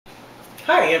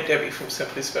Hi, I'm Debbie from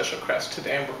Simply Special Crafts.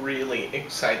 Today I'm really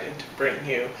excited to bring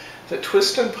you the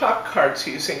Twist and Pop cards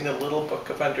using the Little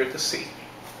Book of Under the Sea.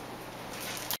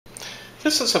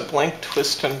 This is a blank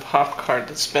Twist and Pop card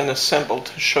that's been assembled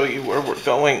to show you where we're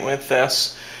going with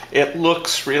this. It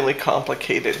looks really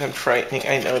complicated and frightening,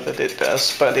 I know that it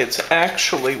does, but it's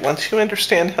actually, once you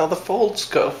understand how the folds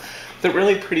go, they're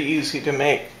really pretty easy to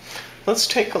make. Let's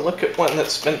take a look at one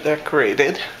that's been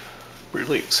decorated.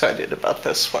 Really excited about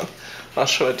this one. I'll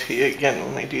show it to you again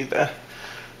when we do the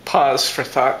pause for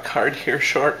thought card here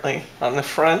shortly. On the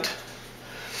front,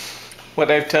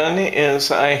 what I've done is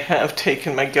I have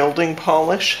taken my gilding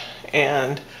polish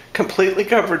and completely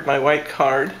covered my white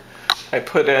card. I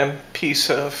put a piece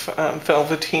of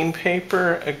velveteen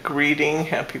paper, a greeting,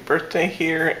 happy birthday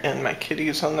here, and my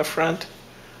kitties on the front.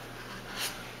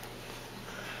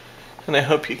 And I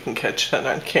hope you can catch that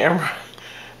on camera.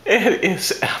 It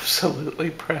is absolutely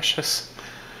precious.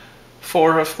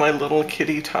 4 of my little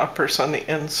kitty toppers on the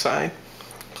inside,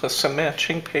 plus some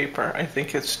matching paper. I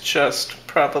think it's just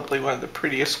probably one of the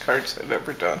prettiest cards I've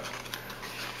ever done.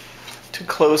 To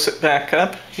close it back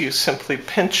up, you simply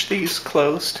pinch these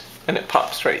closed and it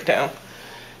pops right down.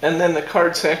 And then the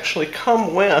cards actually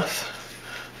come with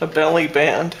a belly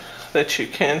band that you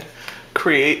can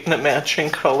create in a matching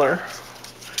color.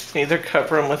 Either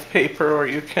cover them with paper or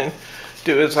you can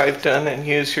do as I've done and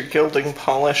use your gilding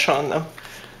polish on them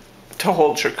to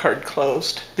hold your card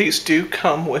closed. These do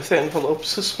come with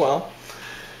envelopes as well.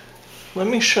 Let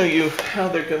me show you how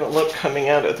they're going to look coming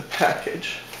out of the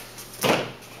package.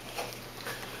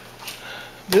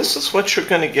 This is what you're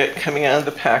going to get coming out of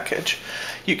the package.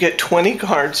 You get 20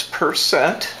 cards per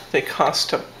set. They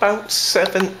cost about less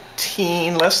than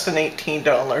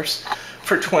 $18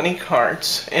 for 20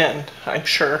 cards, and I'm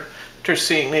sure after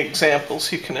seeing the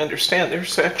examples you can understand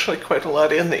there's actually quite a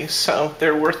lot in these, so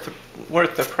they're worth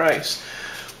the price.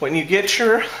 When you get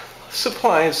your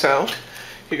supplies out,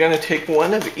 you're going to take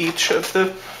one of each of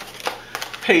the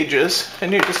pages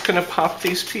and you're just going to pop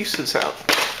these pieces out.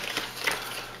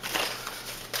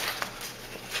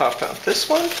 Pop out this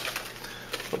one,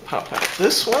 we'll pop out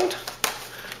this one.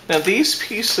 Now these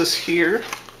pieces here,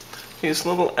 these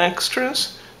little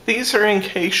extras, these are in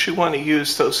case you want to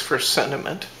use those for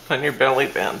sentiment on your belly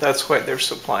band. That's why they're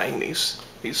supplying these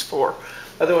 4.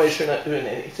 Otherwise you're not doing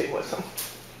anything with them.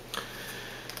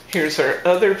 Here's our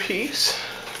other piece.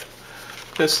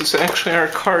 This is actually our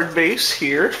card base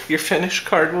here. Your finished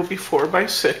card will be 4 by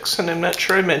 6, and I'm not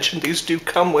sure I mentioned these do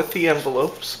come with the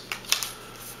envelopes.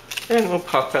 And we'll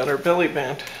pop out our belly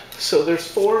band. So there's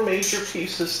 4 major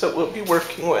pieces that we'll be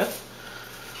working with.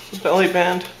 The belly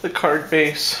band, the card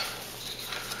base,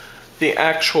 the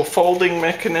actual folding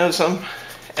mechanism,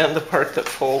 and the part that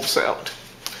folds out.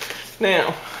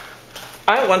 Now,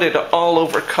 I wanted an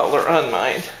all-over color on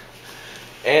mine,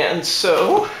 and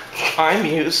so I'm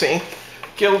using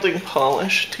gilding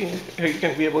polish. Are you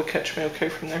going to be able to catch me okay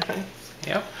from there, honey?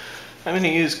 Yep. I'm going to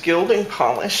use gilding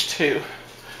polish to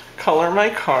color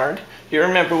my card. You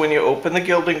remember when you open the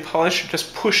gilding polish, you're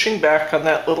just pushing back on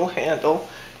that little handle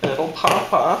and it'll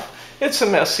pop off. It's a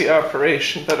messy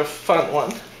operation, but a fun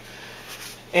one.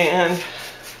 And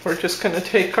we're just going to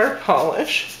take our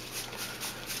polish,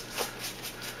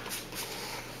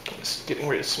 just getting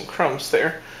rid of some crumbs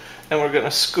there, and we're going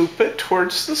to scoop it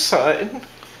towards the side.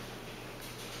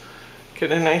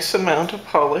 Get a nice amount of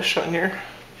polish on your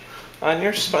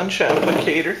sponge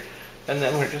applicator, and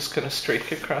then we're just going to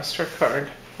streak across our card.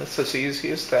 That's as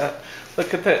easy as that.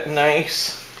 Look at that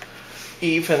nice,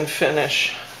 even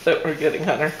finish that we're getting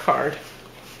on our card.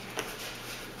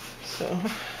 So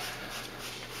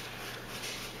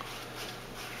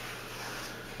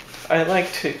I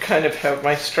like to kind of have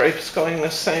my stripes going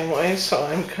the same way, so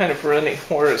I'm kind of running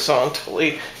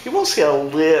horizontally. You will see a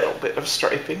little bit of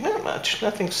striping, not much,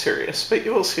 nothing serious, but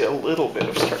you will see a little bit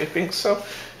of striping, so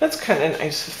that's kind of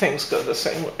nice if things go the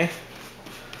same way.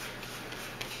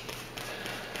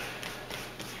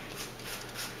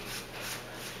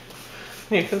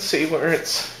 You can see where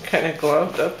it's kind of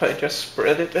gloved up, I just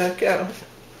spread it back out.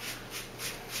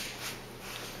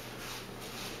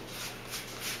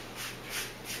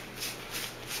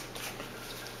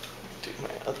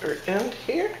 Other end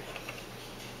here.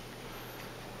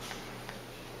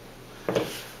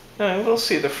 Now we'll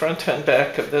see the front and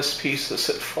back of this piece as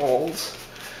it folds.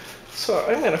 So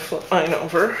I'm going to flip mine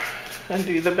over and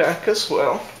do the back as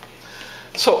well.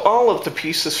 So all of the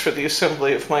pieces for the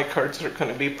assembly of my cards are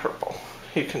going to be purple.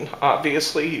 You can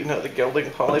obviously, you know, the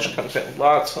gilding polish comes in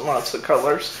lots and lots of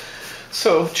colors.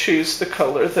 So choose the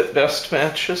color that best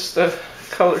matches the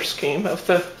color scheme of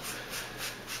the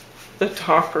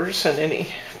toppers and any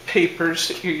papers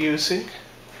that you're using.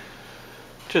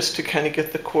 just to kind of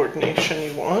get the coordination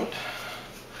you want.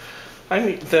 I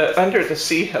mean, the Under the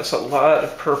Sea has a lot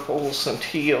of purples and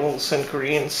teals and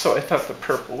greens, so I thought the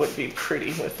purple would be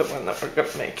pretty with the one that we're going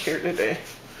to make here today.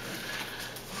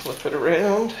 Flip it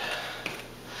around.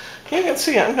 You can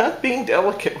see I'm not being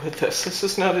delicate with this. This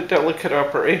is not a delicate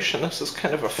operation. This is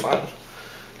kind of a fun,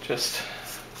 just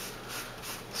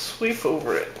sweep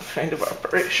over it kind of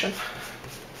operation.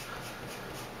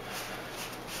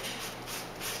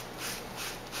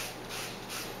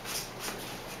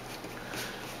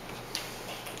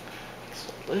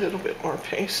 A little bit more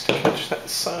paste to touch that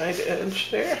side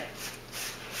edge there.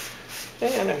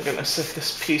 And I'm going to set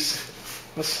this piece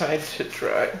aside to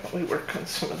dry while we work on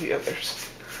some of the others.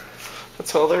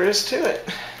 That's all there is to it.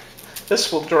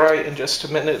 This will dry in just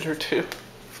a minute or two.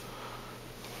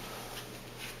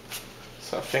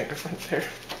 Saw a finger right there.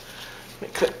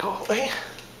 Make that go away.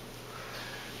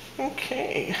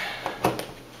 Okay.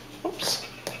 Oops.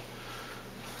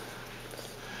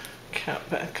 Cap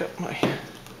back up my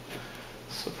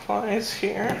supplies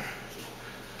here.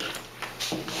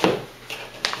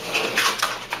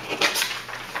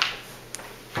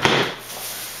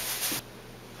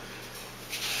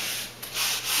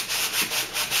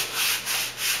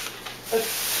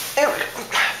 There we go.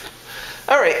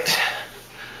 All right.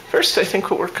 First, I think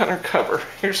we'll work on our cover.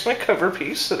 Here's my cover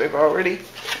piece that I've already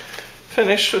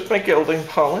finished with my gilding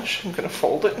polish. I'm going to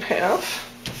fold it in half.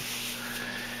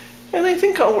 And I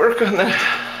think I'll work on the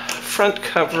front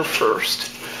cover first.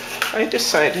 I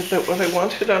decided that what I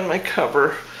wanted on my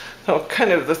cover, now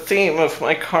kind of the theme of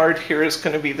my card here is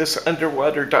going to be this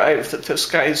underwater dive that this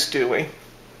guy's doing.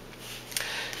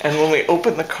 And when we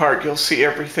open the card, you'll see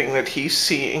everything that he's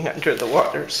seeing under the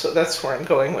water. So that's where I'm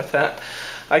going with that.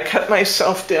 I cut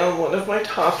myself down one of my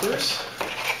toppers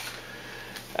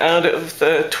out of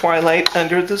the Twilight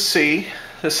Under the Sea.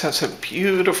 This has a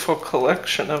beautiful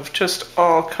collection of just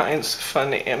all kinds of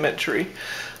fun imagery.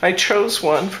 I chose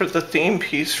one for the theme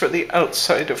piece for the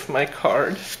outside of my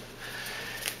card.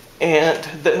 And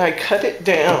then I cut it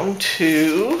down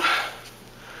to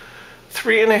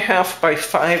 3.5 by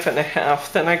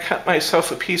 5.5. Then I cut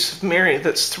myself a piece of Mary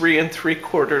that's 3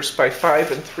 3/4 by 5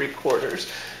 3/4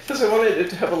 because I wanted it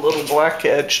to have a little black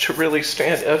edge to really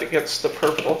stand out against the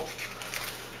purple.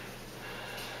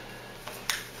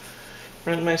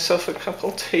 Run myself a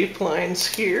couple tape lines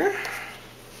here.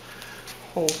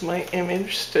 Hold my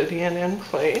image steady and in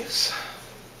place.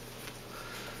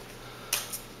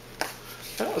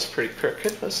 That was pretty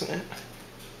crooked, wasn't it?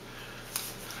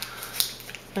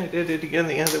 I did it again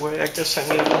the other way. I guess I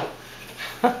need to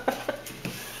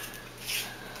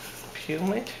peel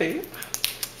my tape.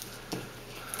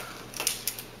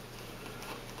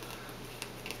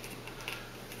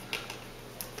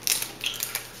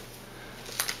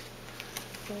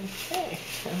 Okay,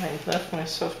 and I left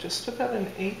myself just about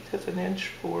 1/8 of an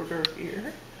inch border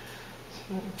here. So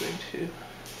I'm going to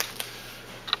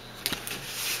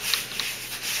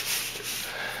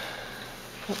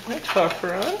put my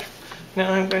topper on.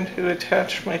 Now I'm going to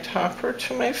attach my topper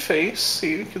to my face. So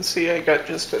you can see I got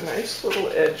just a nice little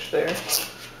edge there.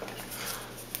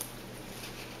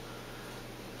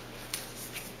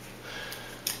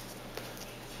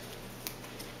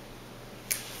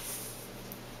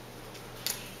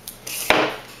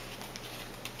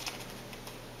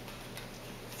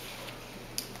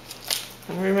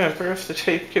 And remember, if the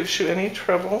tape gives you any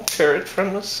trouble, tear it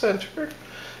from the center.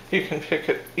 You can pick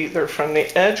it either from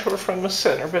the edge or from the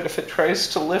center, but if it tries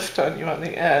to lift on you on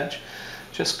the edge,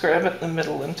 just grab it in the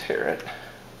middle and tear it.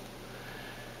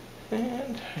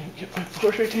 And I get my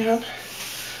border down.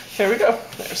 There we go.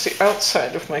 There's the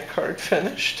outside of my card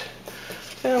finished.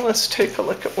 Now let's take a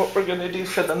look at what we're going to do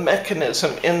for the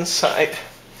mechanism inside.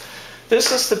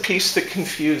 This is the piece that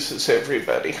confuses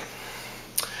everybody.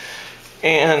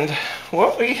 And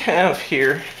what we have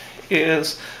here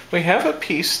is we have a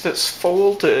piece that's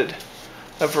folded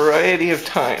a variety of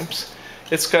times.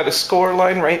 It's got a score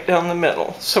line right down the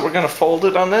middle. So we're going to fold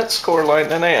it on that score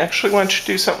line, and I actually want you to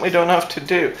do something we don't have to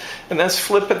do, and that's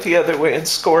flip it the other way and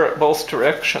score it both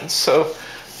directions. So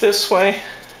this way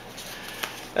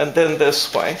and then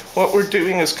this way. What we're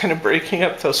doing is kind of breaking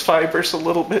up those fibers a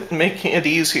little bit and making it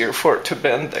easier for it to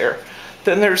bend there.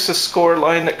 Then there's a score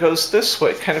line that goes this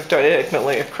way, kind of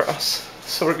diagonally across.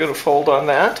 So we're going to fold on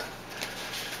that.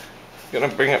 Going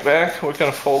to bring it back. We're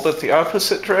going to fold it the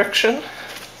opposite direction.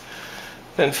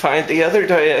 Then find the other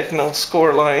diagonal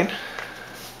score line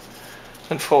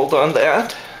and fold on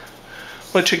that,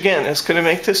 which again is going to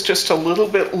make this just a little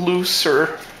bit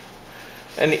looser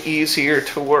and easier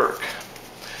to work.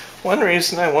 One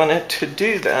reason I wanted to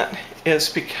do that is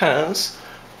because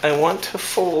I want to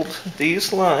fold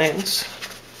these lines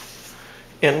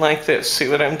in like this. See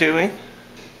what I'm doing?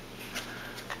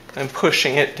 I'm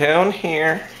pushing it down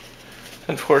here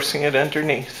and forcing it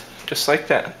underneath, just like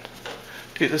that.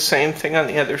 Do the same thing on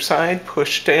the other side,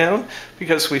 push down.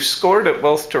 Because we've scored it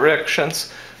both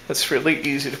directions, it's really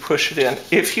easy to push it in.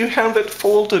 If you have it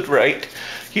folded right,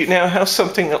 you now have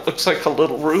something that looks like a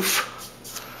little roof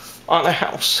on a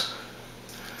house.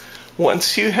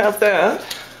 Once you have that,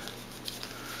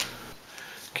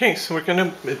 okay, so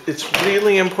it's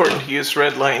really important to use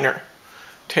red liner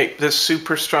tape, this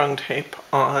super strong tape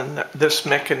on this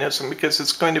mechanism, because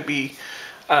it's going to be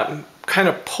kind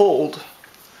of pulled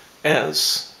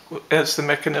as the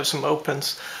mechanism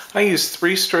opens. I use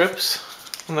 3 strips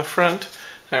on the front.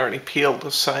 I already peeled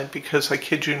the side because, I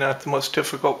kid you not, the most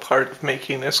difficult part of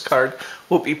making this card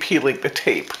will be peeling the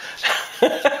tape.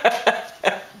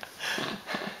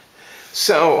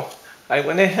 So I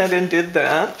went ahead and did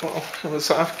that. Well, it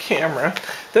was off camera.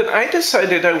 Then I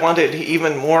decided I wanted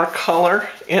even more color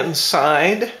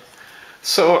inside.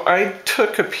 So I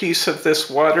took a piece of this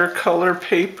watercolor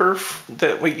paper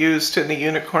that we used in the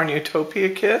Unicorn Utopia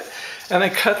kit, and I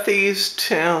cut these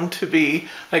down to be,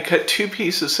 I cut 2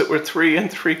 pieces that were 3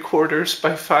 3/4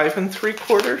 by 5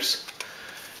 3/4.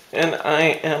 And I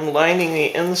am lining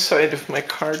the inside of my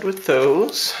card with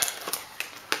those.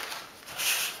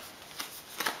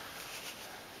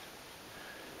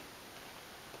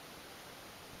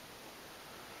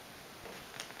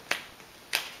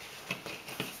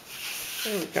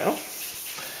 There we go.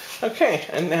 Okay,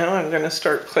 and now I'm going to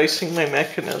start placing my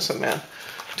mechanism in.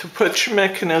 To put your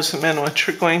mechanism in, what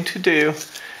you're going to do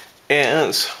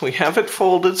is, we have it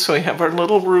folded, so we have our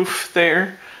little roof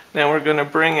there. Now we're going to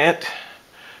bring it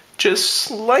just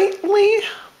slightly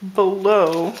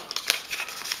below.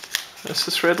 This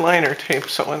is red liner tape,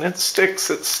 so when it sticks,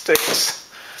 it sticks.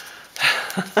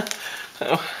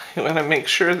 So you want to make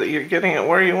sure that you're getting it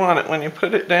where you want it when you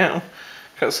put it down,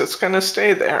 because it's going to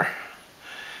stay there.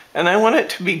 And I want it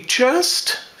to be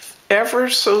just ever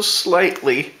so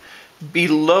slightly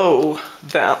below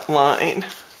that line.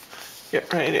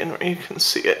 Get right in where you can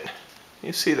see it.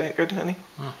 You see that good, honey?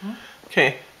 Mm-hmm.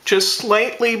 Okay, just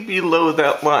slightly below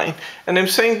that line. And I'm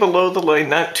saying below the line,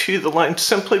 not to the line,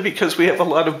 simply because we have a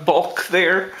lot of bulk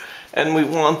there, and we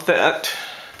want that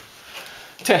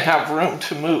to have room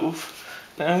to move.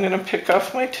 Now I'm going to pick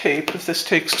off my tape. If this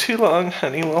takes too long,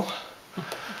 honey, we'll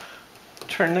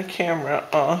turn the camera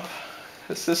off,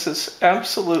 because this is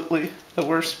absolutely the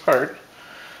worst part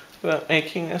about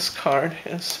making this card,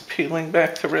 is peeling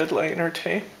back the red liner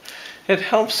tape. It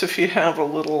helps if you have a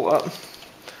little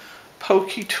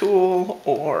pokey tool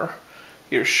or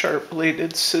your sharp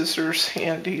bladed scissors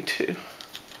handy to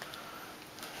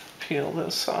peel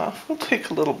this off. We'll take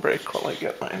a little break while I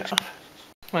get mine off.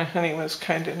 My honey was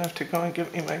kind enough to go and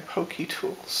give me my pokey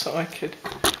tool so I could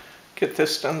get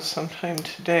this done sometime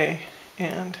today.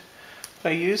 And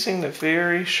by using the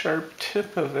very sharp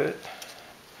tip of it,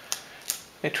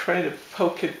 I try to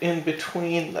poke it in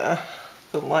between the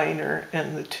liner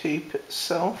and the tape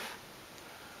itself.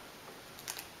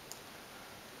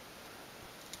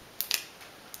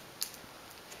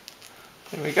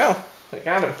 There we go. I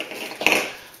got him.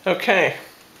 Okay.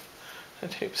 The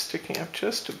tape's sticking up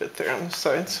just a bit there on the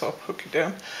side, so I'll poke it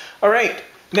down. All right.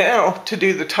 Now, to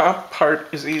do the top part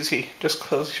is easy. Just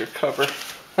close your cover.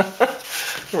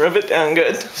 Rub it down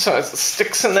good so it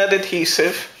sticks in that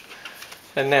adhesive.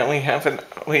 And now we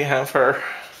have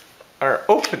our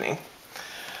opening.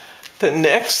 The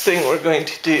next thing we're going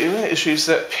to do is use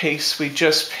that paste we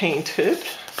just painted.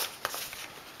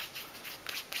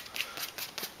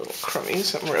 Little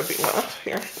crummies I'm rubbing off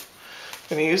here.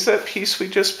 I'm going to use that piece we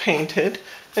just painted,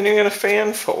 and you're going to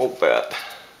fan fold that.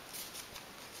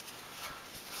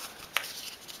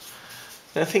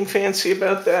 Nothing fancy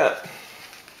about that.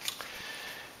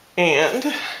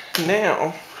 And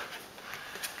now,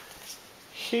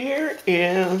 here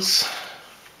is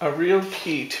a real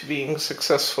key to being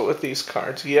successful with these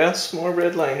cards. Yes, more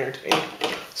red liner tape.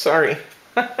 Sorry.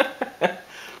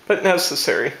 But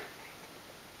necessary.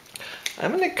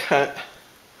 I'm going to cut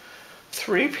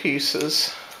 3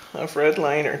 pieces of red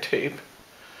liner tape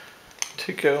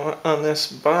to go on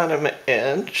this bottom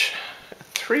edge.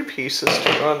 3 pieces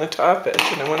to go on the top edge,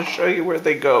 and I want to show you where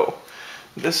they go.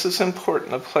 This is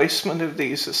important. The placement of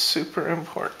these is super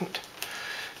important.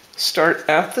 Start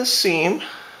at the seam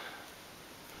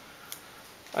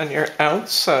on your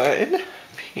outside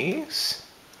piece.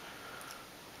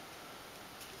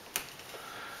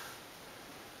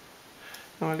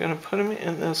 And we're going to put them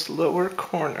in this lower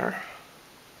corner.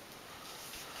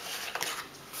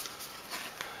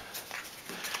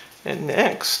 And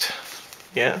next,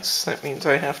 yes, that means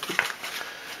I have to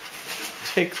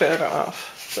take that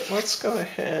off. But let's go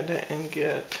ahead and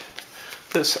get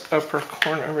this upper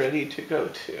corner ready to go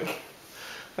to.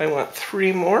 I want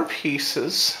 3 more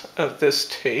pieces of this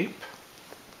tape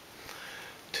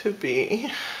to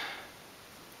be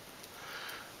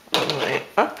on my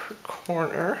upper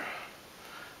corner,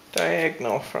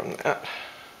 diagonal from that.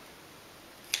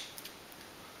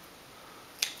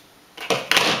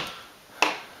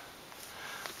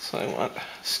 So I want,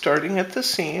 starting at the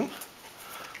seam,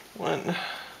 1,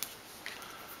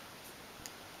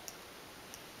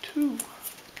 2,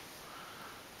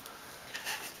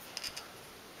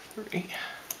 3,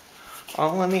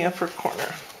 all in the upper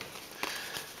corner.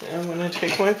 Now I'm going to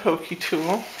take my pokey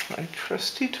tool, my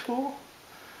trusty tool,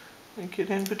 and get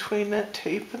in between that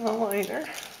tape and the liner.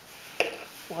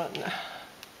 1,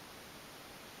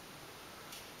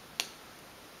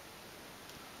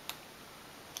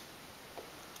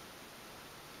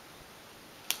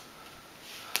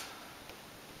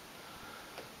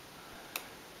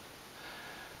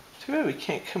 2. We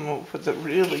can't come up with a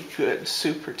really good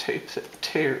super tape that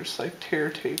tears like tear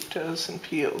tape does and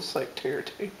peels like tear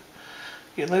tape.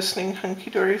 You listening,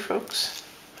 Hunkydory folks?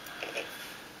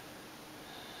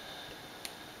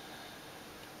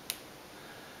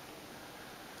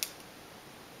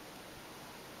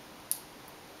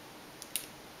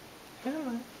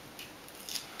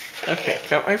 Okay,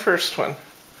 got my first one.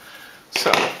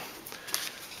 So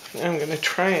now I'm going to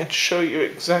try and show you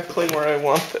exactly where I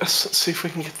want this. Let's see if we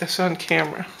can get this on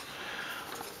camera.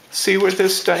 See where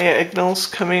this diagonal's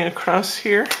coming across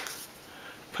here?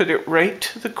 Put it right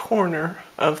to the corner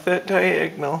of that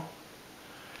diagonal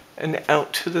and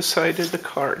out to the side of the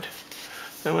card.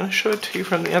 I'm going to show it to you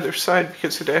from the other side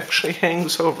because it actually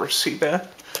hangs over. See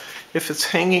that? If it's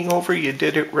hanging over, you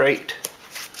did it right.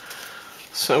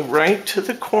 So right to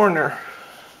the corner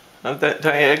of that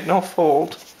diagonal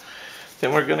fold.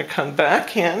 Then we're going to come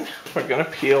back in. We're going to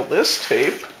peel this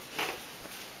tape.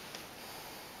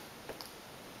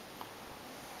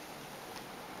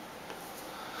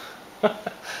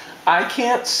 I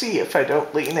can't see if I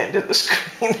don't lean into the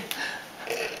screen.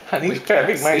 Honey's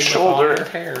grabbing my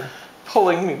shoulder,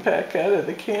 pulling me back out of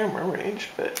the camera range,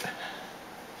 but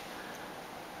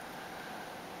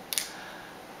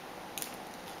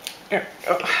there we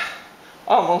go.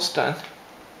 Almost done.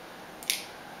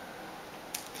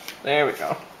 There we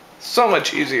go. So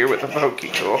much easier with a pokey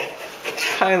tool.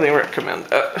 Highly recommend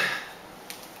that.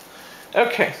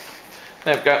 Okay,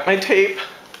 I've got my tape,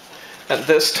 and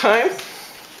this time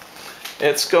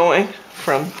it's going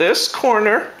from this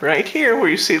corner right here where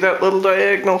you see that little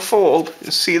diagonal fold.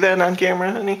 You see that on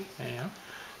camera, honey? Yeah.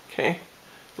 Okay,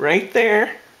 right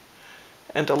there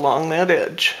and along that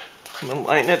edge. I'm going to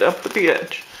line it up with the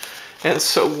edge. And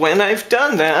so when I've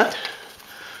done that,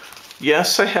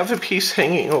 yes, I have a piece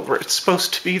hanging over. It's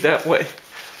supposed to be that way.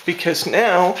 Because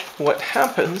now what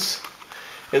happens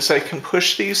is I can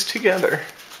push these together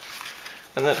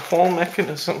and that whole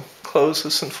mechanism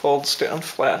closes and folds down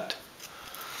flat.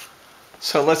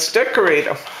 So let's decorate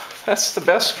them. That's the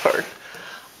best part.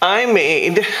 I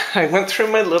went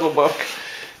through my little book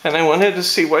and I wanted to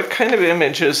see what kind of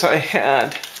images I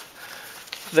had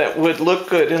that would look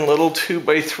good in little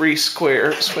 2x3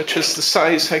 squares, which is the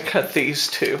size I cut these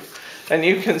to. And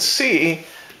you can see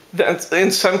that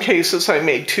in some cases I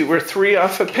made 2 or 3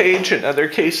 off a page, in other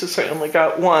cases I only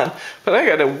got 1. But I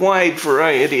got a wide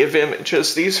variety of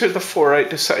images. These are the 4 I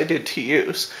decided to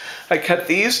use. I cut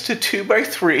these to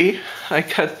 2x3. I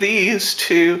cut these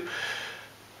to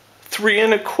 3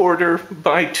 1/4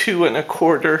 by 2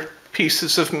 1/4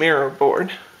 pieces of mirror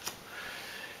board.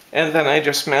 And then I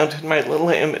just mounted my little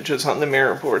images on the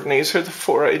mirror board, and these are the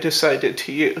 4 I decided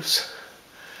to use.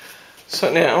 So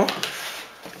now,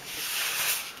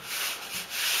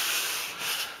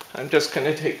 I'm just going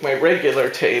to take my regular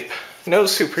tape, no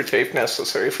super tape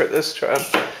necessary for this job,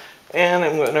 and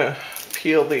I'm going to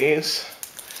peel these,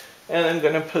 and I'm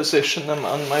going to position them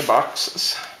on my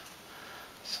boxes.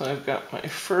 So I've got my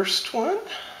first one.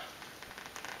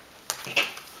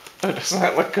 Oh, doesn't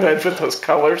that look good with those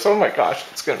colors? Oh my gosh,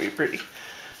 it's going to be pretty.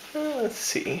 Let's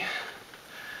see.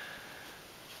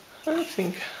 I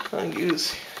think I'll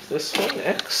use this one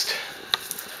next.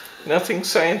 Nothing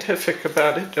scientific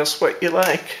about it, just what you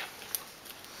like.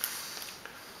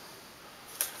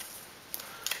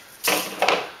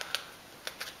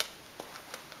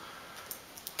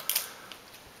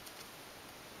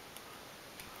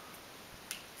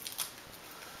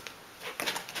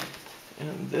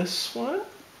 And this one.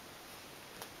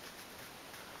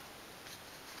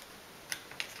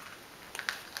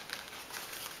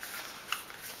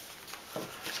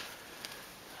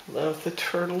 Love the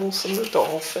turtles and the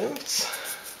dolphins.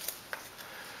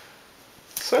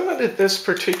 So I wanted this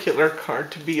particular card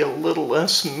to be a little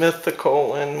less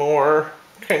mythical and more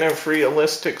kind of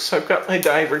realistic. So I've got my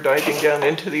diver diving down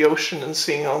into the ocean and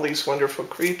seeing all these wonderful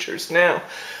creatures. Now,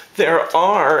 there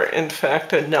are, in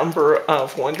fact, a number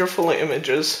of wonderful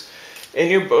images in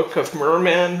your book of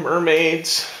mermen,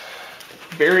 mermaids,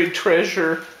 buried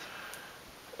treasure,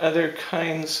 other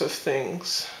kinds of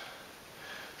things.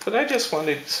 But I just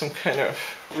wanted some kind of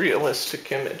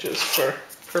realistic images for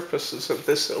purposes of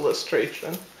this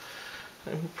illustration.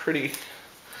 I'm pretty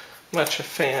much a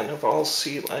fan of all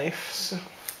sea life, so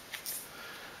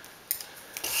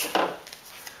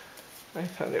I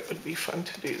thought it would be fun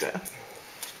to do that.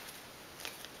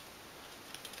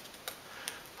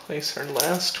 Place our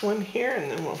last one here, and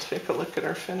then we'll take a look at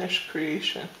our finished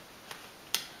creation.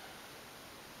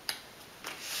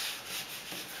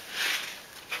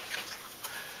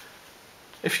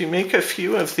 If you make a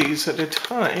few of these at a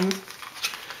time,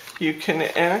 you can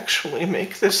actually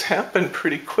make this happen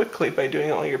pretty quickly by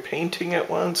doing all your painting at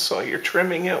once, all your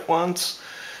trimming at once.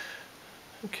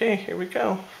 Okay, here we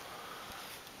go.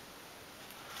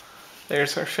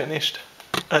 There's our finished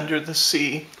Under the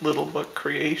Sea little book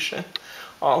creation.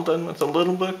 All done with a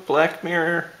little book, black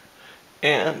mirror,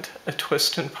 and a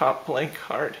twist and pop blank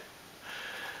card.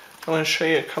 I want to show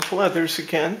you a couple others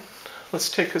again. Let's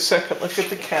take a second look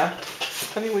at the cat.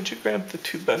 Honey, would you grab the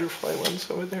two butterfly ones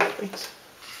over there, please?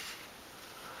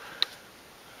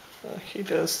 He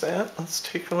does that. Let's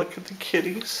take a look at the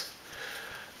kitties.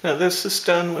 Now this is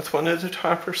done with one of the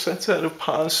topper sets out of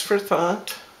Pause for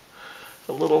Thought.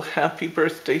 A little happy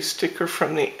birthday sticker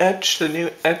from the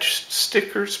new etched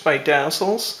stickers by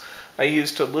Dazzles. I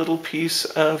used a little piece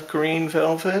of green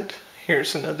velvet.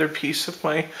 Here's another piece of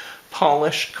my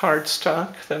polished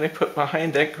cardstock that I put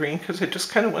behind that green because I just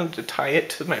kind of wanted to tie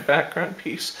it to my background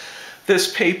piece.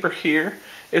 This paper here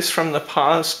is from the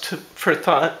Pause for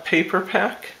Thought paper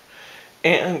pack.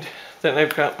 And then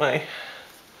I've got my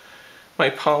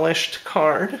polished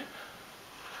card.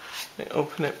 I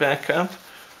open it back up.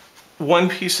 One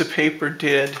piece of paper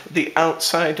did the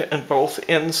outside and both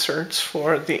inserts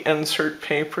for the insert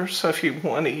paper. So if you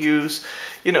want to use,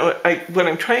 what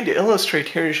I'm trying to illustrate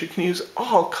here is you can use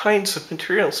all kinds of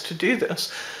materials to do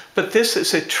this. But this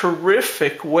is a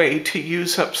terrific way to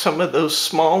use up some of those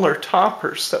smaller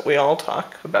toppers that we all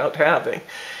talk about having.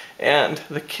 And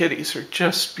the kitties are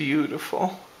just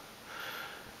beautiful.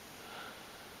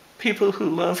 People who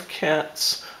love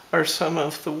cats are some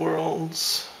of the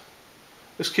world's,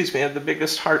 have the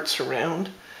biggest hearts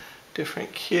around.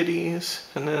 Different kitties.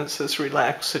 And then it says,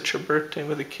 relax at your birthday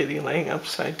with a kitty laying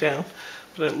upside down.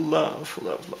 But I love,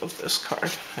 love, love this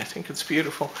card. I think it's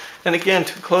beautiful. And again,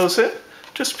 to close it,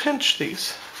 just pinch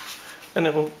these and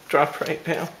it'll drop right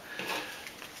down.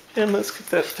 And let's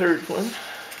get that third one.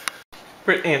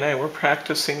 Brittany and I were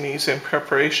practicing these in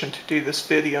preparation to do this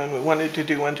video, and we wanted to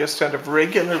do one just out of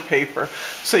regular paper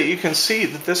so you can see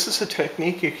that this is a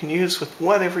technique you can use with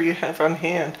whatever you have on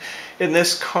hand. In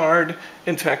this card,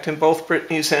 in fact in both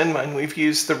Brittany's and mine, we've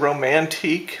used the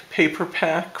Romantique paper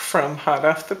pack from Hot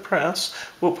Off the Press.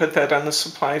 We'll put that on the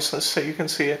supplies list so you can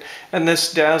see it. And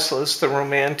this Dazzle is the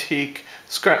Romantique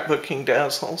scrapbooking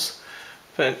Dazzles.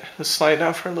 But let's slide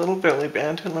off our little belly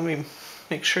band, and let me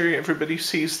make sure everybody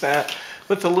sees that.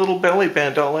 With the little belly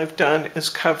band, all I've done is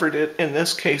covered it, in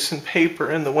this case in paper,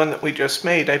 and the one that we just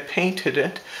made, I painted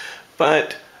it,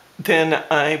 but then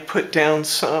I put down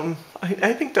some,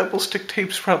 I think double stick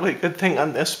tape's probably a good thing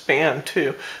on this band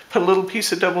too. Put a little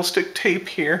piece of double stick tape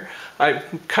here. I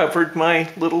covered my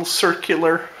little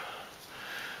circular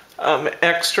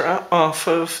extra off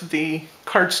of the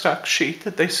cardstock sheet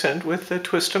that they send with the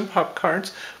twist and pop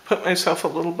cards. Put myself a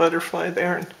little butterfly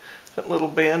there, and that little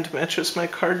band matches my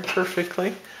card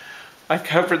perfectly. I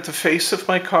covered the face of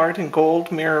my card in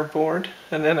gold mirror board,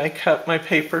 and then I cut my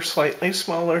paper slightly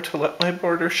smaller to let my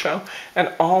border show.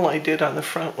 And all I did on the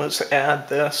front was add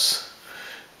this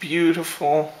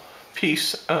beautiful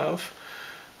piece of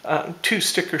two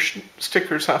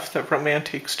stickers off the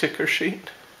Romantique sticker sheet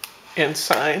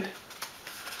inside.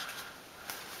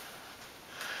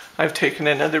 I've taken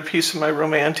another piece of my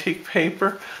Romantique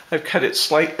paper. I've cut it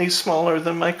slightly smaller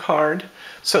than my card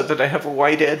so that I have a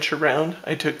white edge around.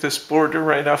 I took this border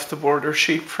right off the border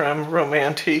sheet from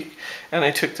Romantique, and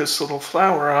I took this little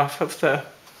flower off the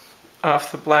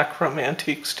black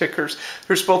Romantique stickers.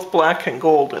 There's both black and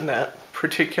gold in that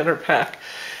particular pack.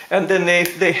 And then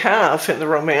they have, in the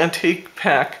Romantique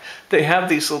pack, they have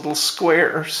these little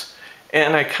squares.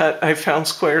 And I found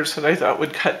squares that I thought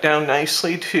would cut down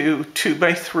nicely to 2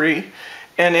 by 3,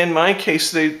 And in my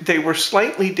case, they were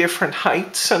slightly different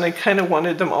heights, and I kind of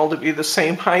wanted them all to be the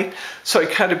same height. So I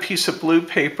cut a piece of blue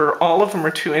paper. All of them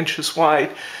are 2 inches wide,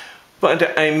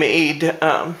 but I made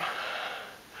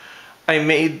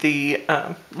the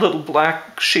little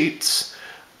black sheets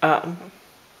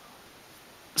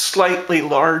slightly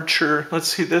larger. Let's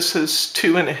see, this is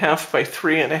 2.5 by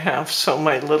 3.5, so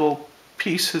my little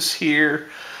pieces here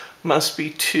must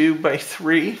be 2 by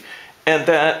 3, and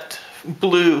that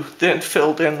blue then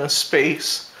filled in the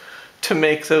space to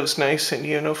make those nice and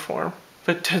uniform.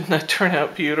 But didn't that turn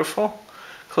out beautiful?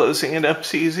 Closing it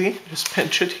up's easy. Just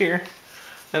pinch it here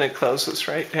and it closes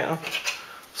right down.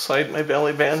 Slide my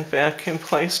belly band back in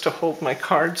place to hold my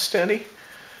card steady.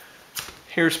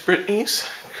 Here's Brittany's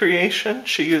creation.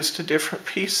 She used a different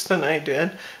piece than I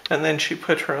did, and then she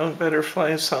put her own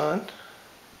butterflies on.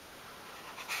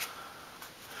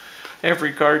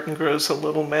 Every garden grows a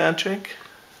little magic.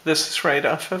 This is right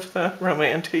off of the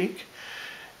Romantique.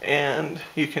 And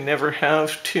you can never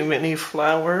have too many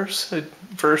flowers. A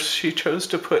verse she chose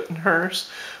to put in hers.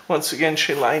 Once again,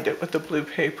 she lined it with the blue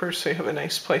paper so you have a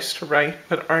nice place to write.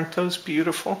 But aren't those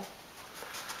beautiful?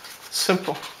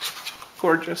 Simple,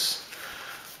 gorgeous.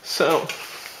 So,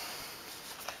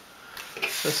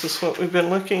 this is what we've been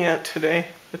looking at today,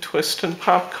 the twist and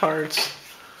pop cards.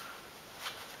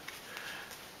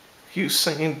 You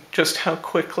seeing just how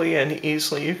quickly and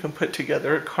easily you can put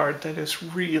together a card that is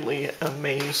really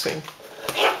amazing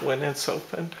when it's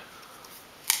opened.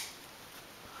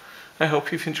 I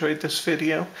hope you've enjoyed this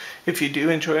video. If you do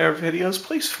enjoy our videos,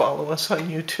 please follow us on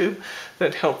YouTube.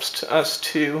 That helps us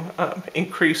to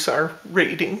increase our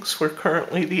ratings. We're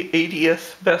currently the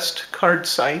 80th best card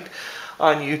site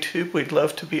on YouTube. We'd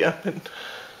love to be up in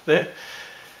the,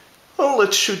 well,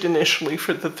 let's shoot initially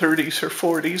for the 30s or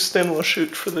 40s, then we'll shoot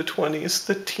for the 20s,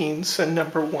 the teens, and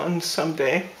 #1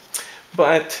 someday.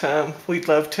 But we'd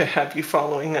love to have you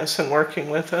following us and working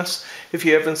with us. If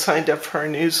you haven't signed up for our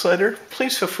newsletter,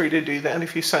 please feel free to do that.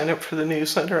 If you sign up for the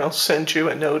newsletter, I'll send you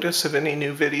a notice of any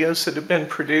new videos that have been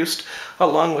produced,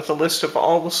 along with a list of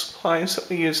all the supplies that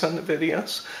we use on the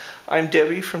videos. I'm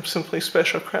Debbie from Simply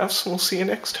Special Crafts, and we'll see you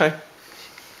next time.